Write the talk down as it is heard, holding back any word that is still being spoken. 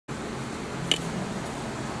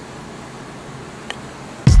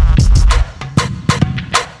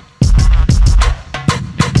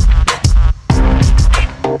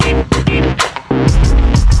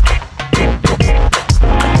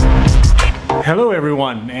Hello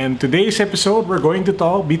everyone, and today's episode we're going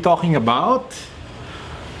to be talking about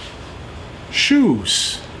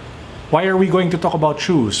shoes. Why are we going to talk about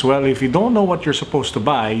shoes? Well, if you don't know what you're supposed to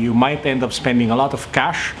buy, you might end up spending a lot of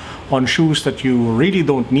cash on shoes that you really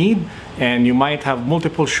don't need, and you might have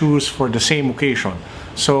multiple shoes for the same occasion.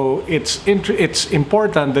 So it's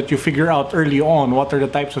important that you figure out early on what are the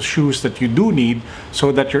types of shoes that you do need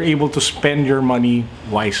so that you're able to spend your money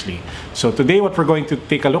wisely. So today what we're going to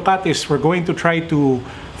take a look at is we're going to try to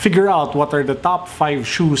figure out what are the top 5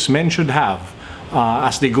 shoes men should have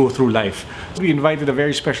as they go through life. We invited a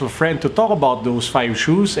very special friend to talk about those 5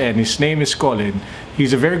 shoes, and his name is Colin.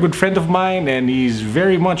 He's a very good friend of mine and he's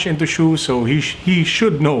very much into shoes, so he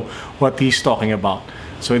should know what he's talking about.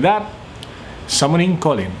 So with that, summoning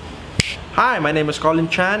Colin. Hi, my name is Colin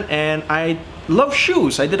Chan and I love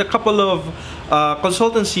shoes. I did a couple of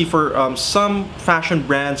consultancy for some fashion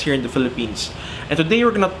brands here in the Philippines. And today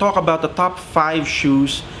we're going to talk about the top 5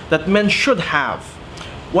 shoes that men should have.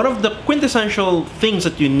 One of the quintessential things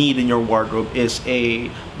that you need in your wardrobe is a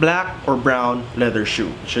black or brown leather shoe,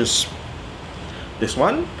 which is this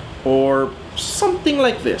one or something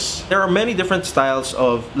like this. There are many different styles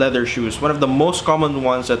of leather shoes. One of the most common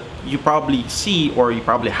ones that you probably see or you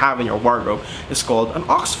probably have in your wardrobe is called an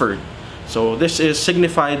Oxford. So this is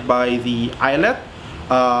signified by the eyelet.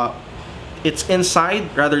 It's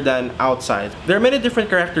inside rather than outside. There are many different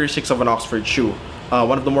characteristics of an Oxford shoe.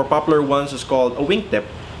 One of the more popular ones is called a wingtip.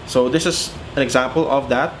 So this is an example of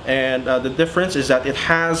that, and the difference is that it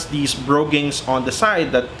has these brogings on the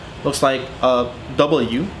side that looks like a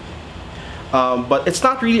W. But it's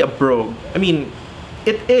not really a brogue. I mean,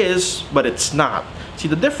 it is, but it's not. See,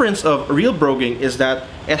 the difference of a real broguing is that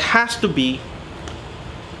it has to be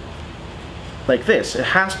like this. It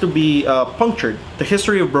has to be punctured. The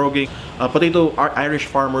history of broguing, Irish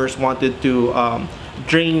farmers wanted to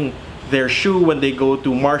drain their shoe when they go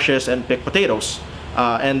to marshes and pick potatoes.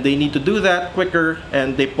 And they need to do that quicker,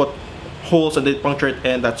 and they put holes and they puncture it,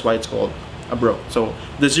 and that's why it's called a brogue. So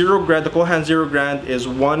the Cohan Zero Grand is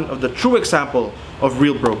one of the true example of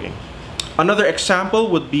real broguing. Another example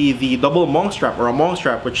would be the double monk strap or a monk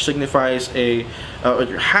strap, which signifies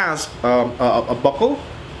has a buckle.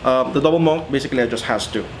 The double monk basically just has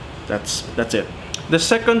 2. That's it. The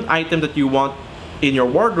second item that you want in your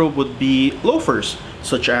wardrobe would be loafers,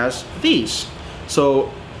 such as these.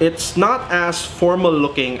 So it's not as formal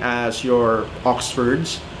looking as your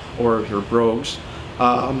Oxfords or your brogues,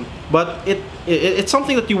 but it's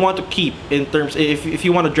something that you want to keep in terms if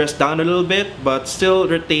you want to dress down a little bit but still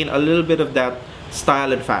retain a little bit of that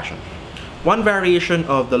style and fashion. One variation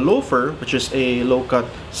of the loafer, which is a low-cut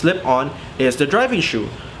slip-on, is the driving shoe.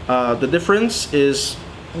 The difference is,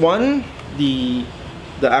 one, the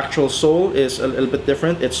actual sole is a little bit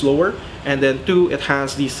different, it's lower, and then 2, it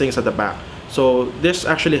has these things at the back. So this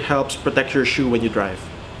actually helps protect your shoe when you drive.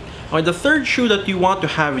 Now, the third shoe that you want to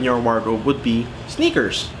have in your wardrobe would be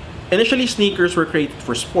sneakers. Initially, sneakers were created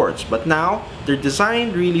for sports, but now they're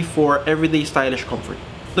designed really for everyday stylish comfort.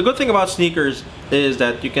 The good thing about sneakers is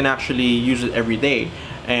that you can actually use it every day,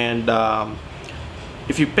 and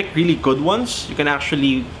if you pick really good ones, you can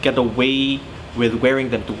actually get away with wearing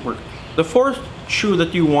them to work. The fourth shoe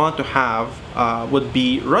that you want to have would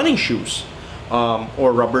be running shoes,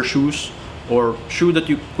 or rubber shoes, or shoe that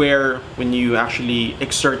you wear when you actually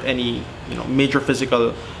exert any major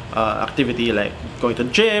physical activity like going to the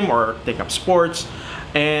gym or take up sports.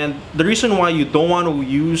 And the reason why you don't want to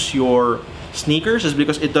use your sneakers is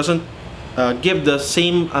because it doesn't give the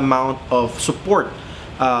same amount of support,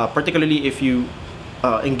 particularly if you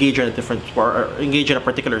engage in a different sport or engage in a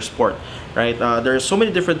particular sport, right? There are so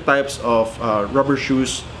many different types of rubber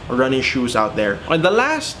shoes or running shoes out there. And the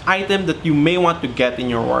last item that you may want to get in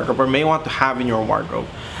your wardrobe or may want to have in your wardrobe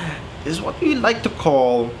is what we like to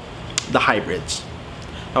call the hybrids.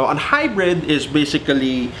 Now, a hybrid is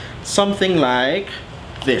basically something like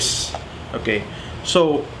this. Okay,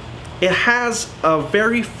 so it has a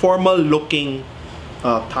very formal looking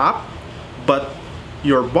top, but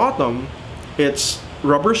your bottom, it's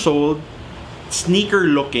rubber soled, sneaker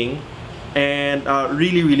looking, and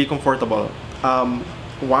really comfortable.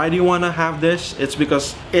 Why do you want to have this? It's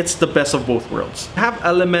because it's the best of both worlds. You have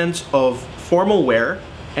elements of formal wear,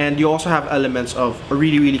 and you also have elements of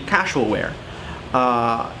really casual wear.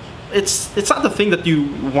 It's not the thing that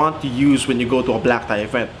you want to use when you go to a black tie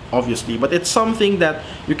event, obviously, but it's something that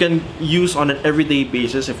you can use on an everyday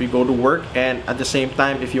basis if you go to work, and at the same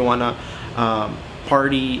time if you want to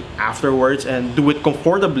party afterwards and do it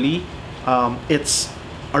comfortably. It's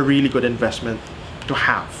a really good investment to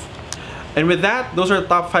have. And with that, those are the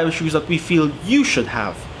top 5 shoes that we feel you should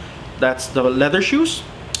have. That's the leather shoes,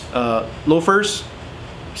 loafers,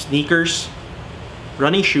 sneakers,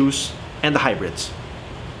 running shoes, and the hybrids.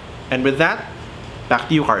 And with that, back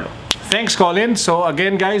to you, Carlo. Thanks, Colin. So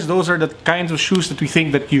again, guys, those are the kinds of shoes that we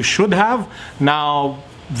think that you should have. Now,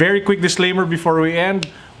 very quick disclaimer before we end.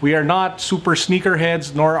 We are not super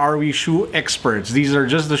sneakerheads, nor are we shoe experts. These are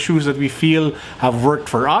just the shoes that we feel have worked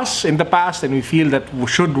for us in the past, and we feel that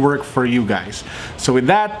should work for you guys. So with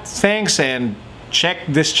that, thanks, and check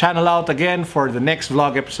this channel out again for the next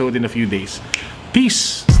vlog episode in a few days.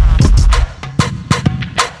 Peace!